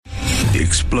The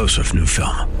explosive new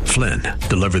film, Flynn,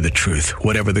 deliver the truth,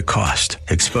 whatever the cost,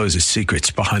 exposes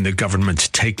secrets behind the government's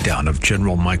takedown of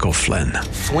General Michael Flynn.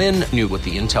 Flynn knew what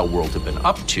the intel world had been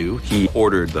up to. He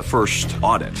ordered the first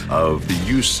audit of the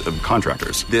use of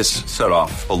contractors. This set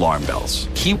off alarm bells.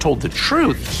 He told the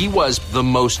truth. He was the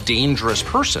most dangerous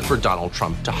person for Donald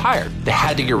Trump to hire. They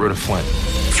had to get rid of Flynn.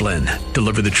 Flynn,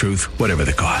 deliver the truth, whatever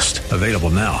the cost. Available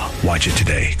now. Watch it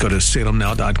today. Go to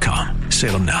salemnow.com.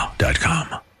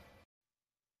 salemnow.com.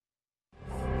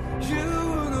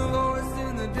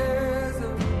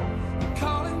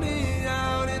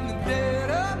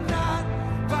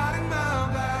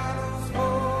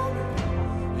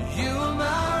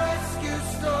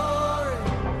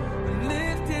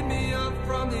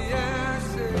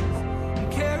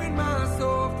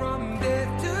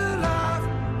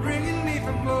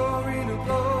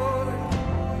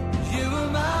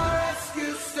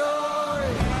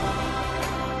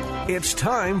 It's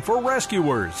time for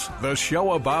Rescuers, the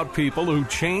show about people who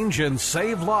change and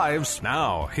save lives.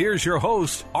 Now, here's your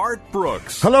host, Art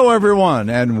Brooks. Hello, everyone,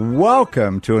 and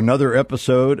welcome to another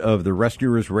episode of the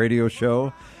Rescuers Radio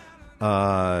Show.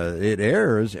 It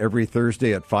airs every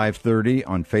Thursday at 5:30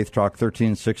 on Faith Talk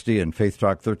 1360 and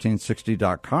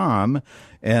faithtalk1360.com,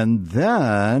 and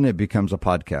then it becomes a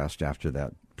podcast after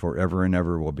that. Forever and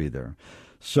ever will be there.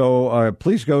 So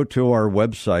please go to our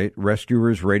website,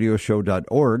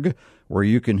 rescuersradioshow.org, where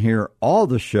you can hear all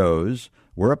the shows.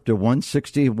 We're up to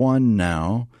 161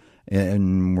 now,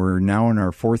 and we're now in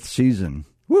our fourth season.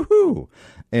 Woohoo!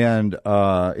 And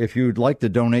if you'd like to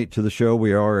donate to the show,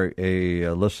 we are a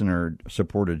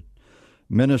listener-supported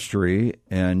ministry,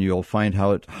 and you'll find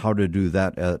how to do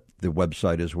that at the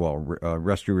website as well,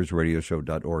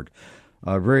 rescuersradioshow.org.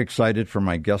 Very excited for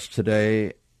my guest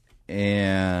today.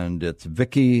 And it's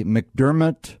Vicki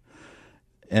McDermott.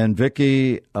 And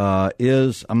Vicki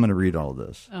is, I'm going to read all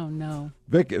this. Oh, no.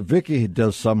 Vicki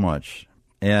does so much.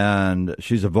 And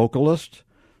she's a vocalist,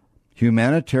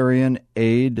 humanitarian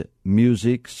aid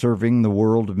music serving the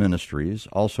world ministries,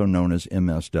 also known as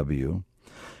MSW.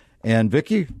 And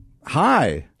Vicki,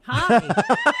 hi. Hi.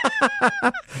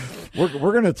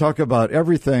 We're going to talk about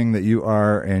everything that you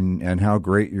are and how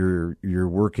great you're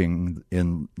working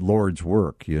in Lord's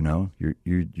work. You know,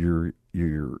 you're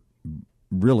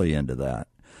really into that.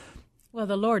 Well,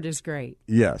 the Lord is great.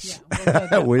 Yes,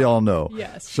 yeah, we all know.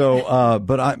 Yes. So,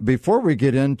 before we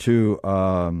get into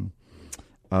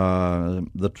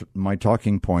my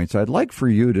talking points, I'd like for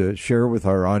you to share with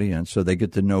our audience so they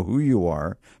get to know who you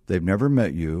are. They've never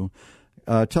met you.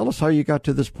 Tell us how you got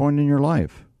to this point in your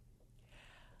life.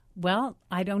 Well,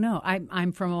 I don't know.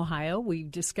 I'm from Ohio. We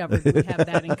discovered we have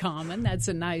that in common. That's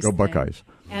a nice Go thing. Buckeyes.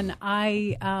 And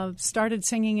I started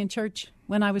singing in church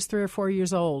when I was 3 or 4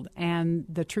 years old. And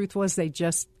the truth was they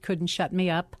just couldn't shut me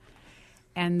up,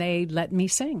 and they let me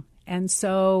sing. And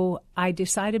so I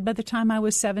decided by the time I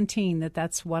was 17 that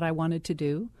that's what I wanted to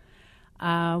do.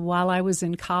 While I was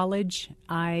in college,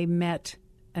 I met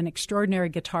an extraordinary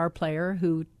guitar player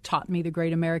who taught me the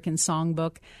Great American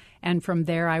Songbook. And from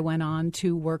there, I went on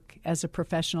to work as a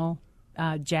professional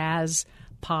jazz,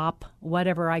 pop,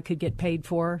 whatever I could get paid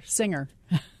for, singer.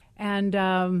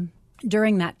 And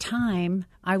during that time,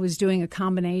 I was doing a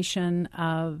combination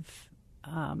of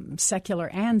secular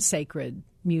and sacred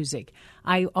music.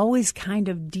 I always kind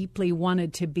of deeply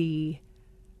wanted to be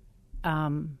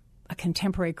a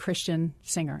contemporary Christian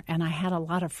singer, and I had a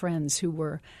lot of friends who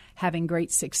were having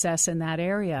great success in that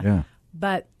area. Yeah.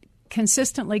 But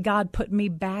consistently, God put me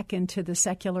back into the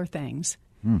secular things.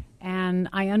 And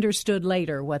I understood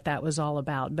later what that was all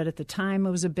about. But at the time, it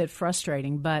was a bit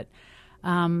frustrating. But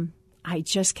I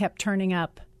just kept turning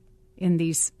up in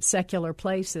these secular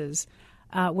places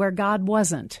where God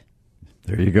wasn't.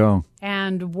 There you go.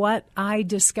 And what I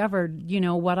discovered,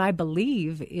 what I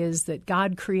believe is that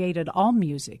God created all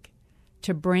music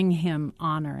to bring him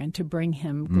honor and to bring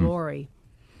him glory.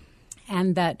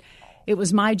 And that it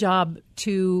was my job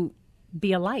to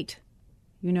be a light,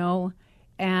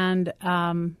 and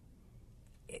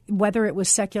whether it was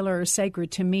secular or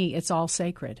sacred, to me, it's all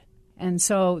sacred. And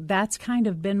so that's kind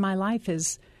of been my life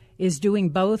is doing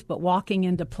both, but walking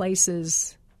into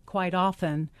places quite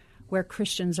often where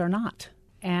Christians are not,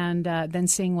 and then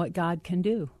seeing what God can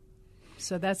do.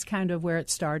 So that's kind of where it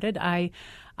started. I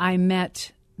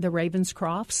met the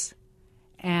Ravenscrofts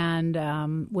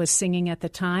and was singing at the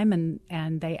time,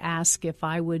 and they asked if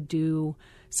I would do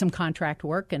some contract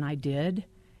work, and I did.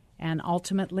 And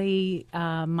ultimately,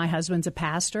 my husband's a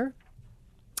pastor.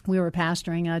 We were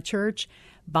pastoring a church.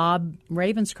 Bob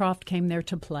Ravenscroft came there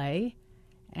to play,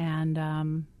 and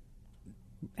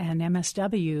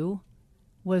MSW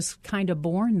was kind of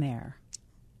born there.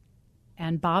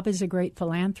 And Bob is a great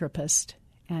philanthropist,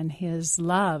 and his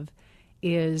love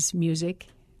is music,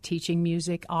 teaching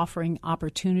music, offering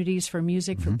opportunities for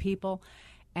music for people,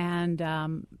 and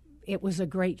it was a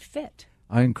great fit.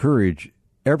 I encourage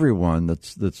everyone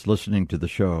that's listening to the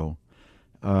show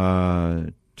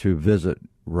to visit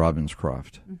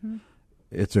Ravenscroft.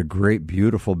 It's a great,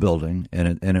 beautiful building,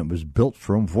 and it was built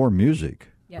for music.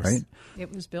 Yes, right?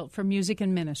 It was built for music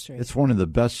and ministry. It's one of the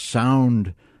best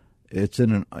sound. It's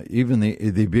in even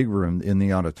the big room in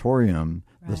the auditorium.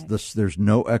 Right. There's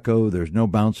no echo. There's no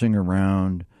bouncing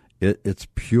around. It's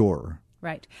pure.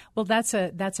 Right. Well, that's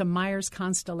a Myers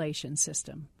constellation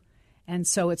system, and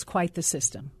so it's quite the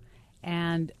system.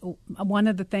 And one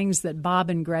of the things that Bob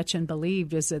and Gretchen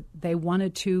believed is that they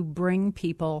wanted to bring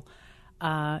people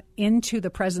into the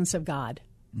presence of God,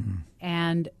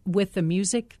 and with the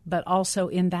music, but also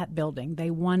in that building. They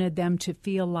wanted them to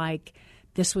feel like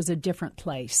this was a different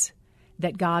place,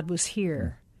 that God was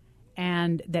here,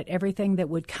 and that everything that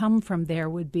would come from there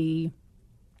would be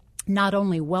not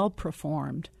only well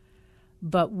performed,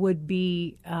 but would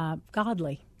be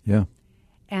godly. Yeah.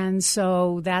 And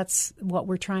so that's what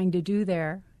we're trying to do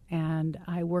there. And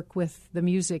I work with the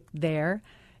music there,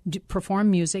 perform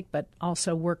music, but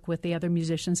also work with the other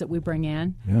musicians that we bring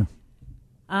in. Yeah.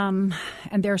 And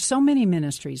there are so many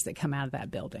ministries that come out of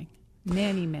that building.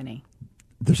 Many, many.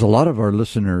 There's a lot of our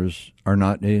listeners are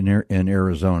not in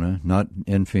Arizona, not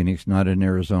in Phoenix, not in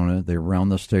Arizona. They're around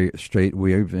the state.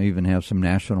 We even have some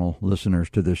national listeners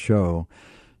to this show.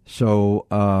 So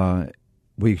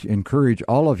we encourage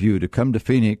all of you to come to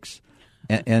Phoenix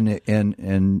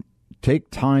and take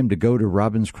time to go to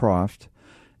Ravenscroft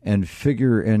and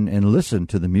figure and listen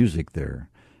to the music there,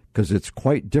 because it's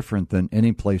quite different than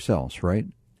any place else, right?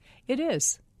 It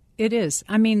is. It is.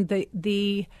 I mean,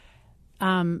 the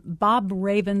Bob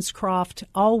Ravenscroft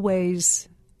always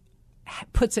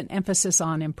puts an emphasis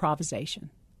on improvisation.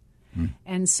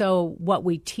 And so what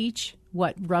we teach,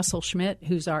 what Russell Schmidt,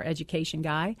 who's our education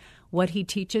guy, what he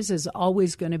teaches is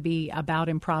always going to be about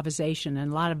improvisation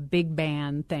and a lot of big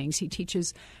band things. He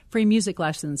teaches free music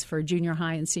lessons for junior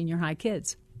high and senior high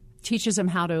kids, teaches them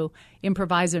how to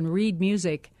improvise and read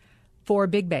music for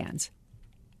big bands.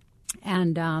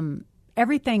 And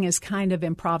everything is kind of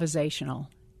improvisational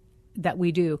that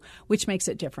we do, which makes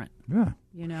it different. Yeah.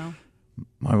 You know?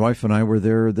 My wife and I were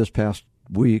there this past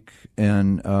week,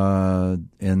 and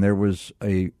there was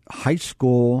a high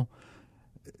school.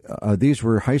 These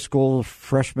were high school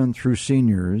freshmen through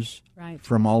seniors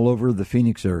from all over the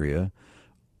Phoenix area,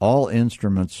 all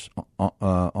instruments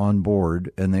on board,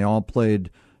 and they all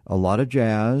played a lot of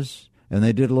jazz, and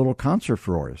they did a little concert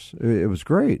for us. It was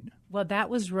great. Well, that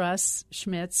was Russ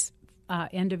Schmidt's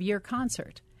end-of-year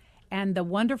concert. And the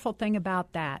wonderful thing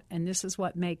about that, and this is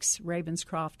what makes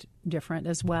Ravenscroft different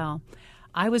as well,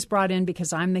 I was brought in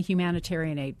because I'm the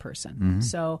humanitarian aid person.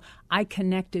 So I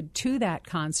connected to that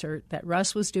concert that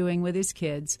Russ was doing with his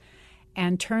kids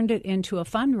and turned it into a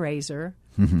fundraiser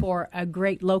for a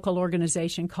great local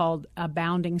organization called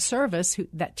Abounding Service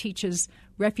that teaches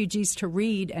refugees to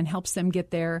read and helps them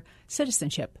get their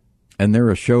citizenship. And they're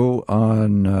a show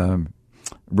on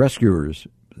rescuers,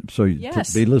 so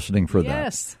be listening for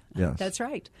that. Yes, that's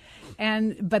right.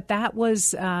 But that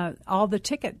was all the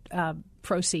ticket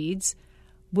proceeds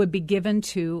would be given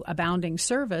to Abounding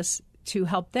Service to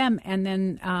help them. And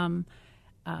then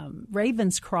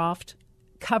Ravenscroft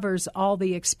covers all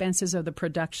the expenses of the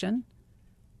production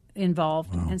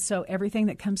involved. Wow. And so everything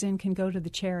that comes in can go to the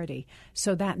charity.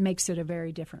 So that makes it a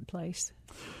very different place.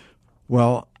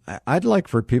 Well, I'd like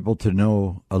for people to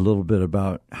know a little bit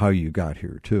about how you got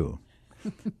here, too.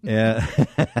 And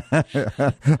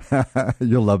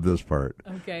you'll love this part.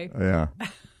 Okay. Yeah.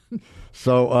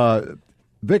 So,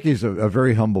 Vicki's a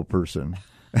very humble person,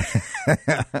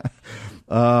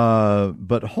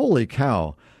 but holy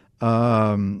cow,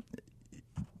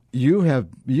 you have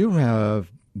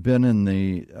been in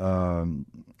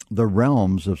the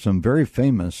realms of some very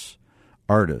famous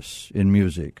artists in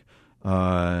music,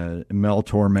 Mel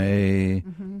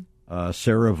Torme,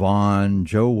 Sarah Vaughan,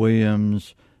 Joe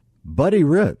Williams, Buddy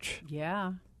Rich.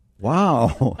 Yeah.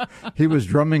 Wow. He was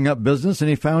drumming up business and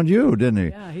he found you, didn't he?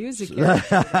 Yeah, he was a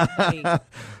character.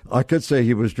 I could say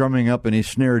he was drumming up and he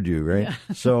snared you, right?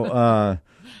 Yeah.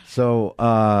 So,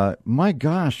 my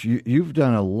gosh, you've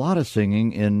done a lot of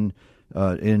singing in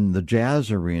the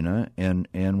jazz arena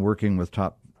and working with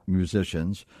top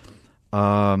musicians.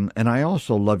 And I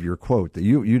also love your quote that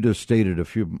you just stated a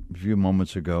few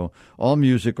moments ago. All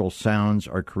musical sounds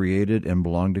are created and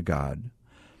belong to God.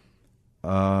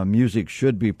 Music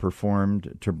should be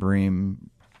performed to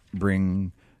bring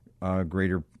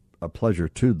greater a pleasure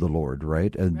to the Lord,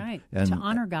 right? And to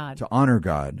honor God. To honor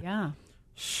God. Yeah.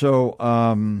 So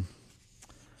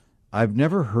I've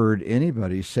never heard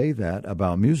anybody say that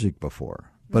about music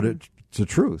before, but it's the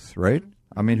truth, right?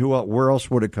 I mean, where else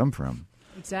would it come from?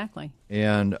 Exactly.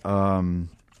 And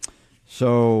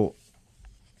so,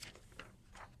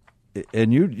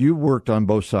 and you worked on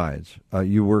both sides.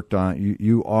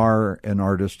 You are an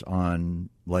artist on,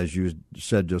 as you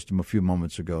said just a few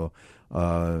moments ago,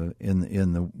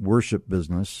 in the worship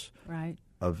business, right,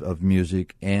 of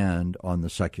music, and on the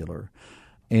secular.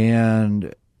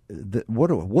 And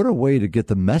what a way to get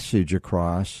the message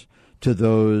across to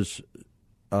those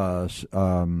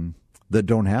that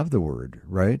don't have the word,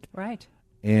 right? Right.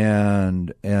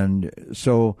 And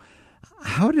so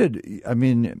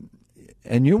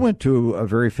and you went to a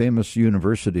very famous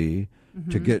university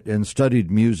to get and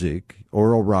studied music,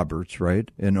 Oral Roberts,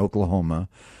 right, in Oklahoma.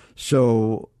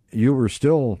 So you were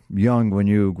still young when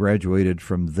you graduated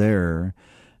from there,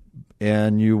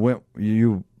 and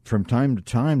you from time to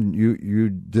time, you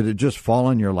did it just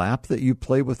fall in your lap that you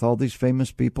play with all these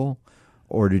famous people?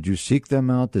 Or did you seek them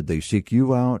out? Did they seek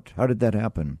you out? How did that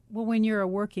happen? Well, when you're a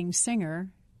working singer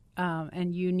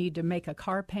and you need to make a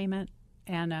car payment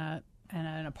and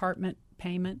an apartment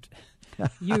payment,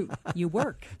 you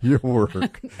work. You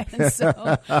work. And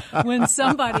so when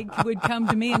somebody would come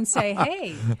to me and say,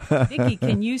 hey, Vicki,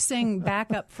 can you sing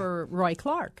backup for Roy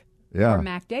Clark or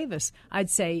Mac Davis? I'd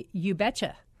say, you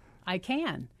betcha, I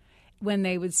can. When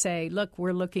they would say, look,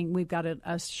 we've got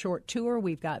a short tour,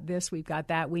 we've got this, we've got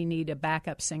that, we need a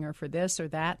backup singer for this or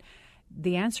that,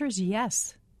 the answer is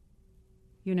yes.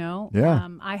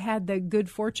 I had the good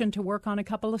fortune to work on a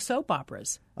couple of soap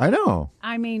operas. I know.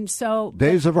 I mean, so...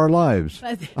 Days of our lives.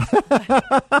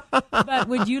 But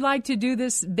would you like to do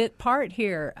this bit part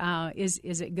here? Is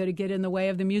it going to get in the way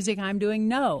of the music I'm doing?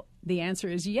 No. The answer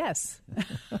is yes.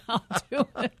 I'll do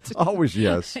it. Always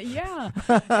yes. Yeah.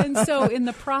 And so in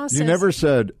the process... You never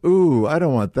said, ooh, I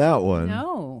don't want that one.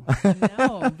 No,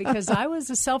 because I was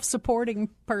a self-supporting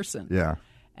person. Yeah.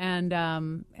 And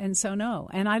so no.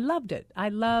 And I loved it. I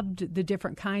loved the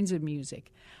different kinds of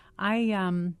music. I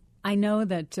know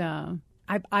that...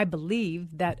 I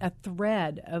believe that a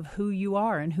thread of who you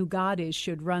are and who God is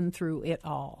should run through it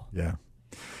all. Yeah.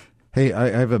 Hey, I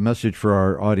have a message for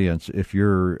our audience. If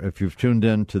you've tuned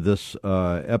in to this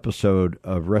episode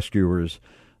of Rescuers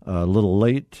a little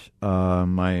late,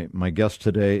 my guest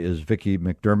today is Vicki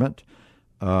McDermott,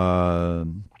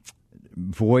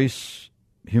 voice,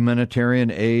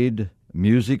 humanitarian aid,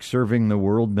 Music Serving the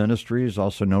World Ministries,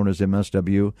 also known as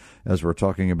MSW, as we're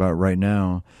talking about right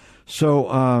now. So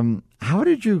how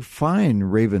did you find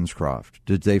Ravenscroft?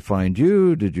 Did they find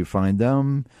you? Did you find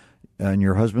them? And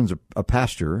your husband's a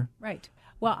pastor. Right.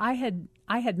 Well, I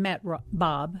had met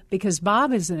Bob because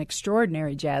Bob is an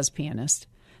extraordinary jazz pianist.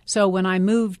 So when I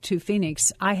moved to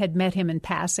Phoenix, I had met him in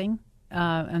passing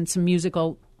in some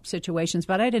musical situations,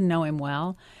 but I didn't know him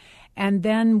well. And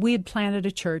then we had planted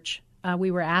a church. We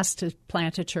were asked to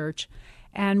plant a church,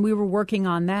 and we were working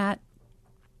on that.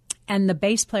 And the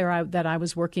bass player that I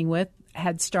was working with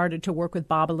had started to work with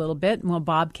Bob a little bit. Well,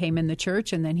 Bob came in the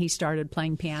church, and then he started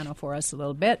playing piano for us a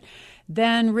little bit.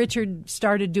 Then Richard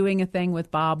started doing a thing with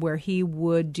Bob where he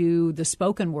would do the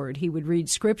spoken word. He would read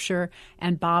scripture,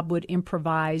 and Bob would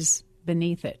improvise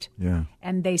beneath it. Yeah.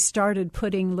 And they started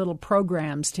putting little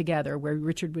programs together where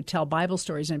Richard would tell Bible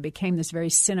stories, and it became this very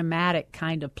cinematic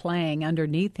kind of playing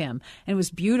underneath him. And it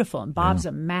was beautiful, and Bob's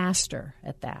a master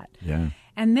at that. Yeah.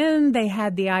 And then they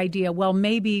had the idea, well,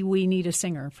 maybe we need a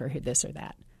singer for this or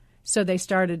that. So they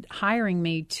started hiring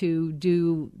me to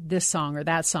do this song or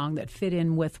that song that fit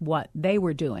in with what they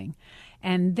were doing.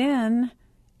 And then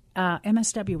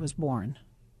MSW was born.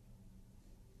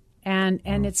 And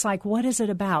it's like, what is it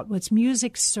about? Well, it's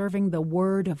music serving the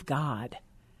Word of God.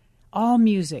 All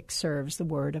music serves the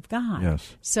Word of God.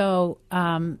 Yes. So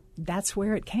that's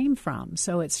where it came from.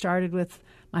 So it started with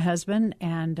my husband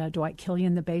and Dwight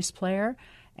Killian, the bass player,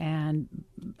 and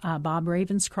Bob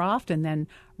Ravenscroft, and then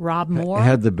Rob Moore.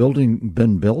 Had the building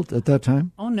been built at that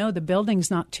time? Oh, no, the building's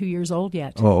not 2 years old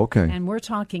yet. Oh, okay. And we're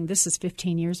talking, this is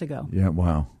 15 years ago. Yeah,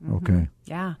 wow. Mm-hmm. Okay.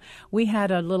 Yeah. We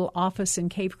had a little office in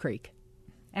Cave Creek.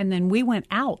 And then we went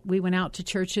out. We went out to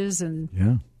churches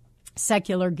and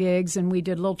secular gigs, and we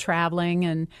did a little traveling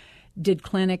and did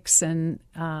clinics and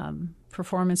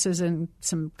performances in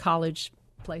some college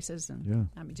places and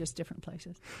just different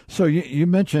places. So you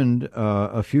mentioned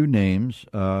a few names,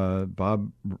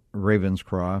 Bob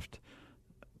Ravenscroft,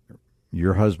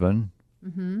 your husband,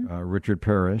 Richard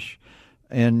Parrish,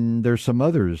 and there's some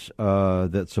others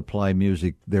that supply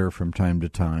music there from time to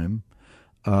time.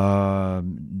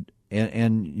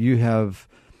 And you have,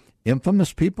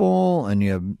 infamous people and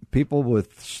you have people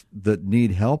that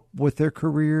need help with their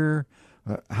career.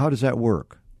 How does that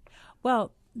work?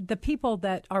 Well, the people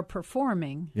that are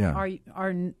performing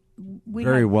are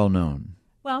very well known.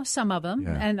 Well, some of them,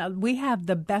 and we have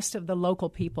the best of the local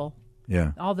people.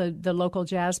 Yeah, all the local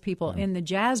jazz people. In the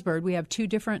Jazzbird, we have two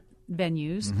different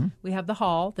venues. Mm-hmm. We have the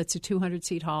hall, that's a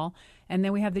 200-seat hall, and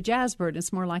then we have the Jazzbird.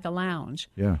 It's more like a lounge.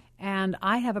 Yeah. And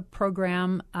I have a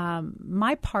program.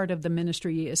 My part of the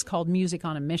ministry is called Music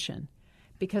on a Mission,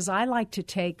 because I like to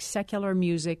take secular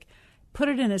music, put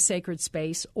it in a sacred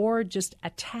space, or just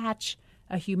attach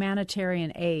a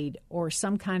humanitarian aid or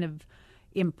some kind of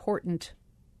important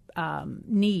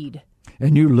need.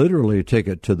 And you literally take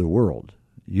it to the world.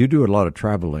 You do a lot of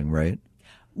traveling, right?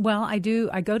 Well, I do.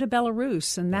 I go to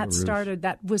Belarus, and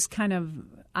that was kind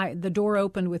of the door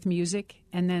opened with music,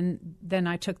 and then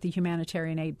I took the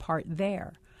humanitarian aid part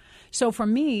there. So for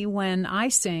me, when I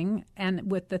sing, and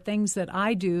with the things that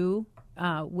I do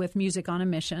with Music on a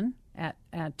Mission at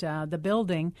the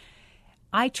building,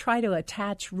 I try to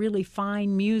attach really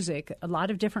fine music, a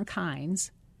lot of different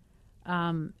kinds,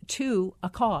 to a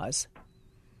cause,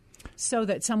 so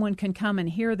that someone can come and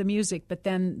hear the music, but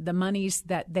then the monies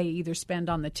that they either spend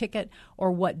on the ticket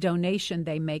or what donation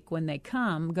they make when they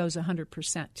come goes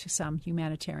 100% to some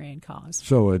humanitarian cause.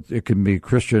 So it can be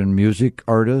Christian music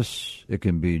artists, it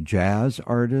can be jazz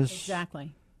artists.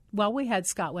 Exactly. Well, we had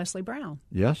Scott Wesley Brown.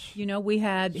 Yes. You know, we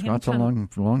had Scott's him a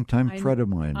long time friend of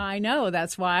mine. I know.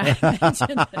 That's why I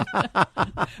mentioned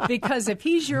it. Because if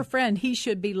he's your friend, he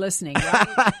should be listening,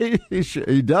 right?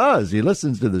 He does. He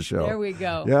listens to the show. There we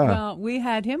go. Yeah. Well, we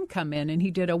had him come in, and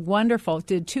he did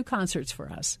did 2 concerts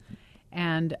for us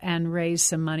and raised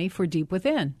some money for Deep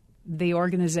Within, the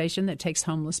organization that takes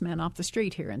homeless men off the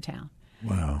street here in town.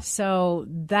 Wow. So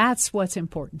that's what's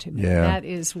important to me. Yeah. That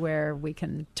is where we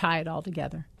can tie it all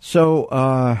together.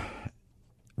 So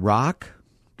rock,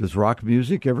 does rock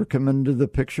music ever come into the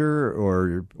picture,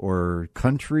 or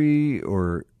country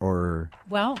or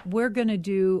Well, we're going to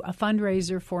do a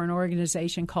fundraiser for an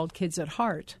organization called Kids at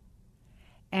Heart.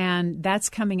 And that's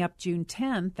coming up June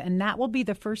 10th, and that will be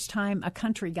the first time a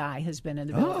country guy has been in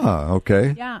the building. Ah,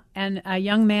 okay. Yeah, and a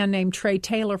young man named Trey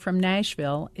Taylor from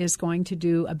Nashville is going to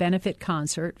do a benefit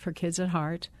concert for Kids at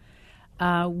Heart,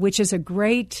 which is a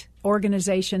great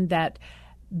organization that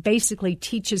basically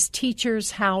teaches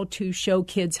teachers how to show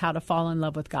kids how to fall in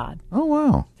love with God. Oh,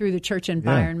 wow. Through the church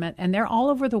environment. Yeah. And they're all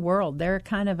over the world. They're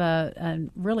kind of a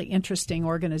really interesting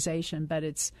organization, but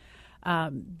it's...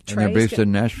 and they're based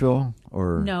in Nashville,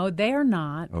 or no? They are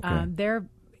not. Okay.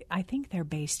 I think they're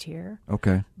based here.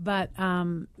 Okay. But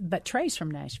Trey's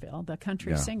from Nashville, the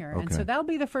country singer, okay. And so that'll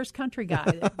be the first country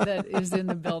guy that is in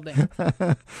the building.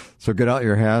 So get out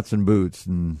your hats and boots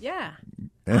and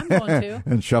I'm going to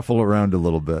and shuffle around a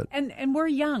little bit. And we're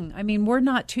young. I mean, we're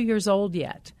not 2 years old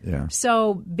yet. Yeah.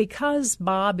 So because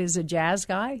Bob is a jazz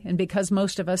guy, and because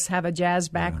most of us have a jazz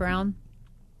background. Yeah.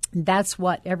 That's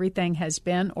what everything has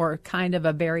been, or kind of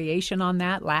a variation on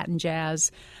that, Latin jazz.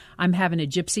 I'm having a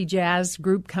gypsy jazz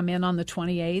group come in on the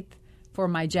 28th for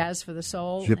my Jazz for the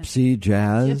Soul. Gypsy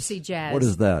jazz? Gypsy jazz. What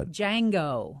is that?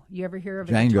 Django. You ever hear of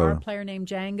a Django. guitar player named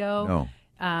Django?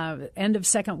 No. End of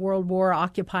Second World War,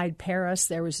 occupied Paris.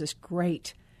 There was this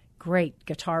great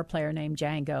guitar player named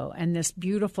Django, and this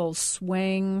beautiful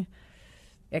swing,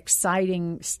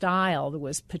 exciting style that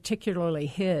was particularly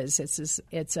his.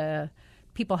 It's a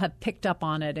people have picked up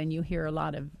on it, and you hear a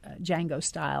lot of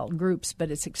Django-style groups,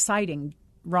 but it's exciting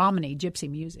Romany gypsy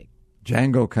music.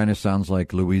 Django kind of sounds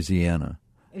like Louisiana.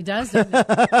 It does, doesn't it?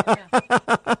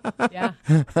 Yeah.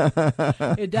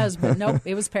 It does, but nope,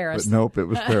 it was Paris. But nope, it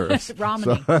was Paris.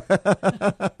 Romany.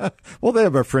 Well, they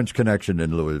have a French connection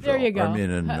in Louisville. There you go. I mean,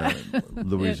 in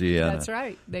Louisiana. That's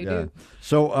right, they do.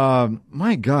 So,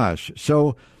 my gosh.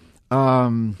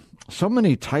 So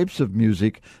many types of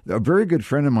music. A very good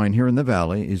friend of mine here in the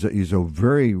Valley, he's a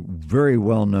very, very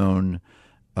well-known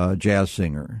jazz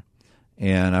singer.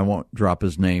 And I won't drop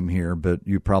his name here, but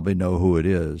you probably know who it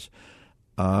is.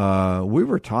 We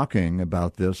were talking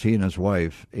about this, he and his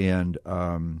wife, and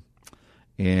I'm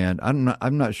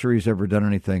not sure he's ever done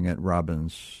anything at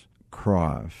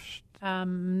Ravenscroft.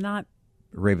 Not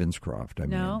Ravenscroft, I mean.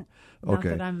 No. Okay.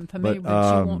 Not that I'm familiar,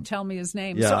 but you won't tell me his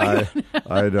name. Yeah, so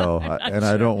I know, and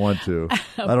sure. I don't want to. Okay.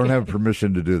 I don't have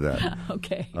permission to do that.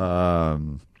 Okay.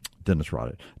 Dennis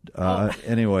Roddick.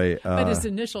 Anyway. But his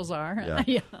initials are.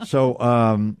 Yeah.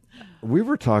 So we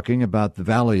were talking about the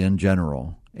Valley in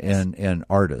general and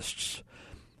artists.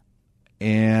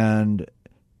 And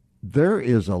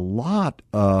there's a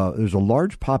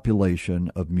large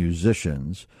population of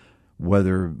musicians,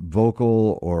 whether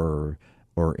vocal or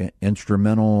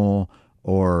instrumental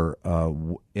or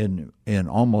in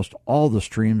almost all the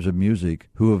streams of music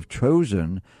who have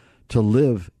chosen to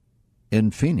live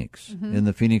in Phoenix, in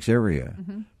the Phoenix area.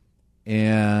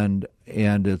 And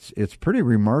it's pretty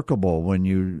remarkable when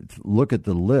you look at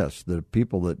the list, the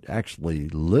people that actually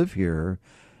live here,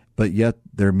 but yet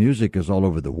their music is all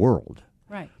over the world.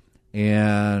 Right.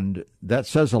 And that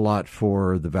says a lot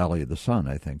for the Valley of the Sun,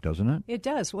 I think, doesn't it? It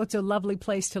does. Well, it's a lovely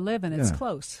place to live, and it's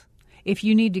close. If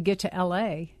you need to get to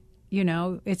L.A.,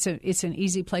 it's an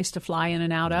easy place to fly in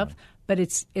and out of, but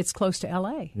it's close to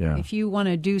L.A. Yeah. If you want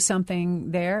to do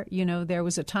something there, there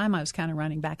was a time I was kind of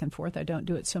running back and forth. I don't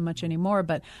do it so much anymore,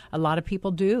 but a lot of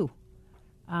people do.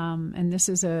 And this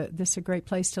is a great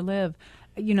place to live.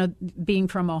 Being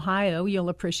from Ohio, you'll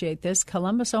appreciate this.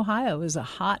 Columbus, Ohio is a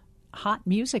hot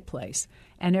music place.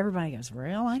 And everybody goes,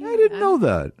 really? I didn't know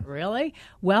that. Really?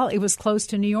 Well, it was close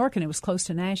to New York and it was close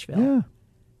to Nashville. Yeah.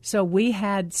 So we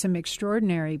had some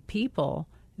extraordinary people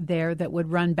there that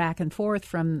would run back and forth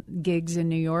from gigs in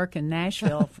New York and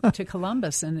Nashville to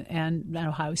Columbus. And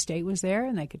Ohio State was there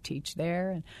and they could teach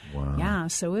there. And wow. Yeah,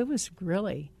 so it was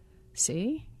really...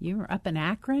 See, you were up in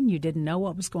Akron. You didn't know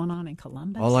what was going on in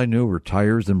Columbus. All I knew were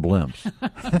tires and blimps.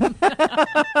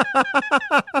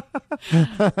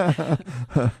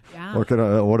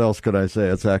 Yeah. What else could I say?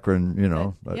 It's Akron,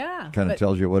 kind of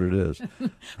tells you what it is.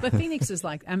 But Phoenix is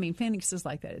like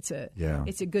that.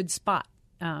 It's a good spot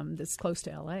that's close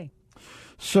to L.A.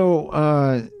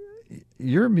 So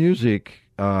your music,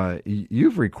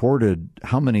 you've recorded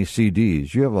how many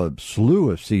CDs? You have a slew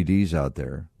of CDs out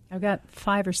there. I've got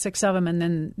 5 or 6 of them,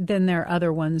 and then there are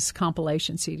other ones,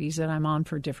 compilation CDs that I'm on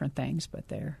for different things, but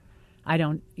I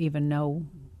don't even know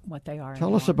what they are.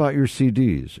 Tell us about your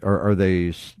CDs. Are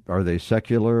they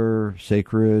secular,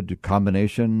 sacred,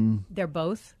 combination? They're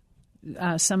both.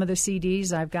 Some of the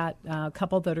CDs, I've got a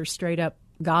couple that are straight up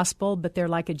gospel, but they're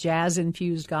like a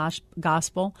jazz-infused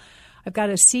gospel. I've got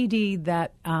a CD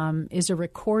that is a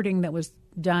recording that was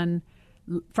done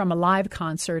from a live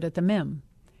concert at the MIM.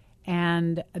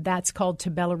 And that's called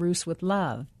To Belarus with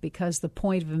Love, because the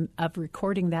point of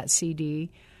recording that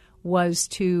CD was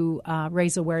to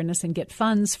raise awareness and get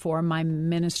funds for my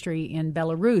ministry in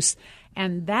Belarus.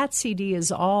 And that CD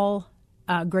is all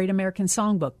Great American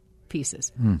Songbook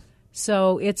pieces.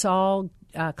 So it's all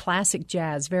classic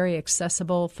jazz, very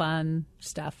accessible, fun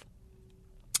stuff.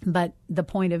 But the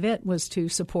point of it was to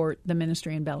support the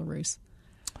ministry in Belarus.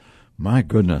 My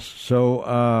goodness.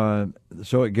 So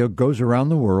it goes around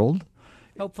the world.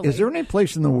 Hopefully. Is there any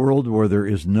place in the world where there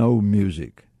is no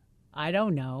music? I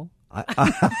don't know. You're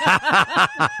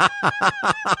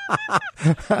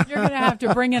going to have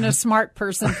to bring in a smart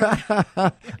person.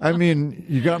 I mean,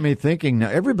 you got me thinking. Now,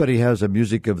 everybody has a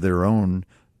music of their own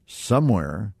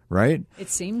somewhere, right? It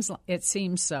seems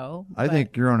so. I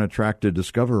think you're on a track to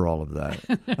discover all of that.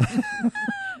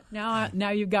 Now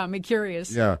you've got me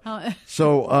curious. Yeah.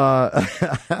 So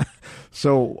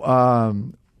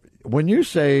when you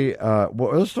say,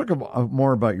 let's talk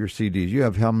more about your CDs. You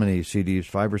have how many CDs?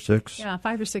 5 or 6? Yeah,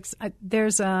 5 or 6. I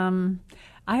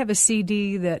have a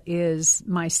CD that is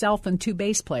myself and 2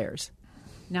 bass players.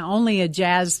 Now, only a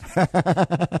jazz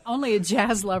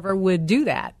lover would do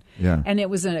that. Yeah. And it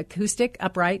was an acoustic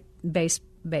upright bass,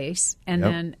 and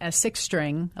then a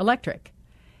 6-string electric.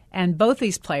 And both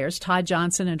these players, Todd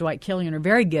Johnson and Dwight Killian, are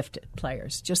very gifted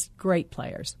players, just great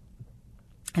players.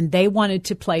 And they wanted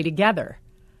to play together.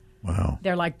 Wow.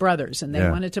 They're like brothers, and they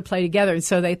wanted to play together. And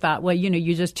so they thought, well,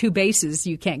 you just 2 basses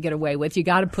you can't get away with. You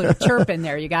got to put a chirp in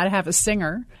there. You got to have a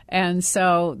singer. And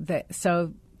so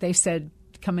they said,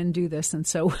 come and do this. And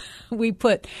so we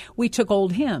took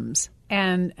old hymns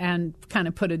and kind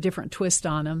of put a different twist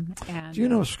on them. And, do you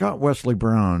know Scott Wesley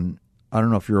Brown? I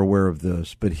don't know if you're aware of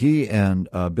this, but he and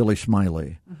Billy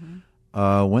Smiley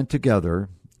went together.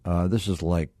 This is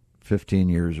like 15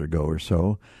 years ago or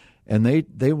so, and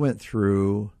they went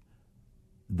through.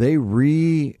 They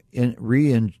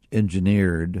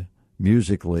re-engineered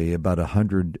musically about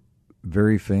 100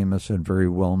 very famous and very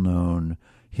well-known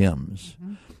hymns.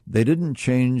 Mm-hmm. They didn't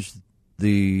change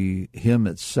the hymn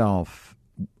itself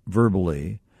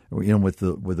verbally, with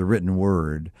the written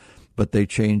word, but they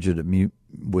changed it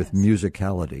with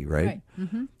musicality, right?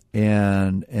 Mm-hmm.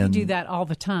 And you do that all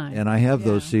the time. And I have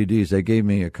those CDs. They gave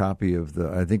me a copy of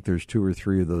I think there's 2 or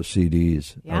 3 of those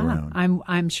CDs around.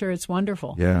 I'm sure it's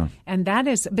wonderful. Yeah. And that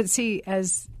is, but see,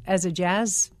 as a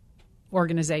jazz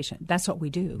organization, that's what we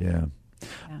do. Yeah.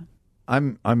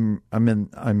 I'm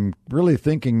really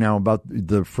thinking now about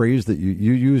the phrase that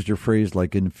you used your phrase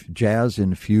like jazz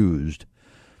infused.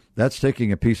 That's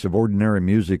taking a piece of ordinary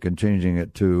music and changing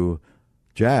it to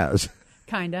jazz.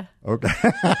 Kinda. Okay.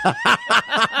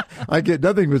 I get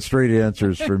nothing but straight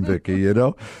answers from Vicki, you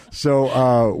know.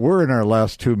 So we're in our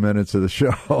last 2 minutes of the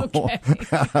show. Okay.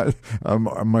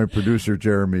 My producer,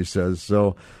 Jeremy, says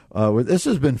so. This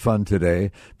has been fun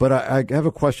today, but I have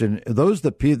a question. Those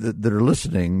that are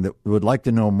listening that would like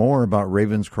to know more about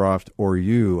Ravenscroft or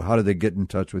you, how do they get in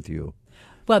touch with you?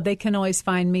 Well, they can always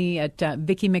find me at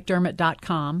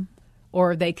VickiMcDermott.com,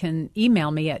 or they can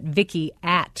email me at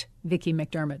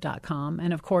Vicki@VickiMcDermott.com.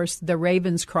 And, of course, the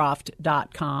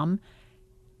Ravenscroft.com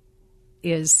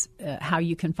is how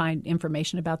you can find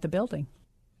information about the building.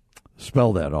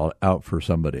 Spell that all out for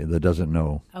somebody that doesn't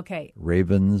know. Okay.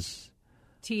 Ravens.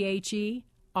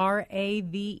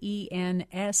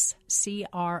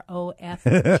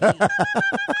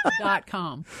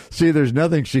 TheRavenscroft.com. See, there's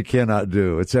nothing she cannot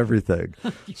do. It's everything.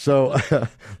 So,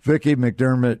 Vicki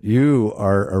McDermott, you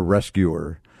are a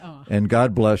rescuer. Oh. And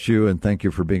God bless you, and thank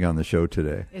you for being on the show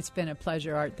today. It's been a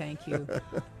pleasure, Art. Thank you.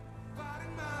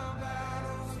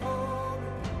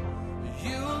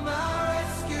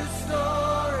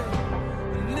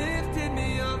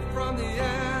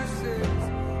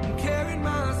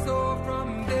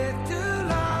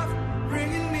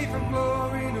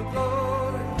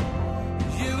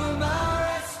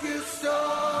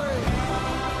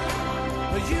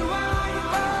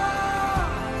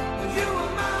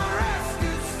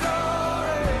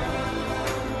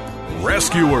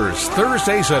 Rescuers,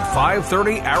 Thursdays at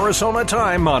 5:30 Arizona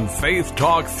time on Faith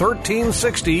Talk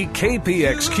 1360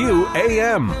 KPXQ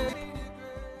AM.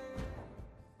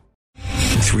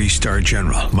 3-star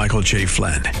General Michael J.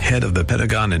 Flynn, head of the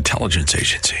Pentagon Intelligence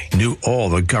Agency, knew all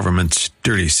the government's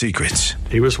dirty secrets.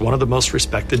 He was one of the most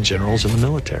respected generals in the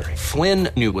military. Flynn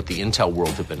knew what the intel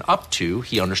world had been up to.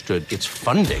 He understood its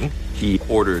funding. He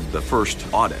ordered the first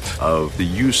audit of the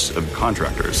use of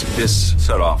contractors. This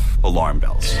set off alarm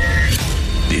bells.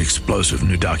 The explosive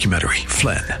new documentary,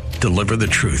 Flynn, Deliver the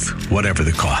Truth, Whatever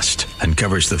the Cost,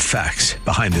 uncovers the facts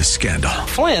behind this scandal.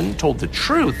 Flynn told the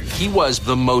truth. He was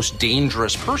the most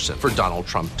dangerous person for Donald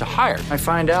Trump to hire. I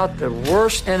find out the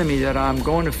worst enemy that I'm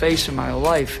going to face in my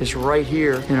life is right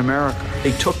here in America.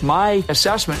 They took my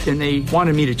assessment and they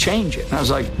wanted me to change it. And I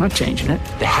was like, I'm not changing it.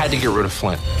 They had to get rid of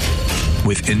Flynn.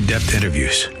 With in-depth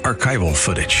interviews, archival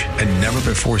footage, and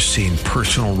never-before-seen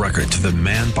personal records of the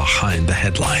man behind the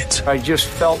headlines. I just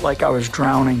felt like I was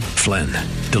drowning. Flynn,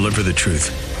 Deliver the Truth,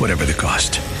 Whatever the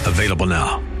Cost. Available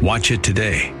now. Watch it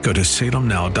today. Go to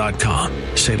salemnow.com.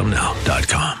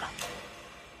 salemnow.com.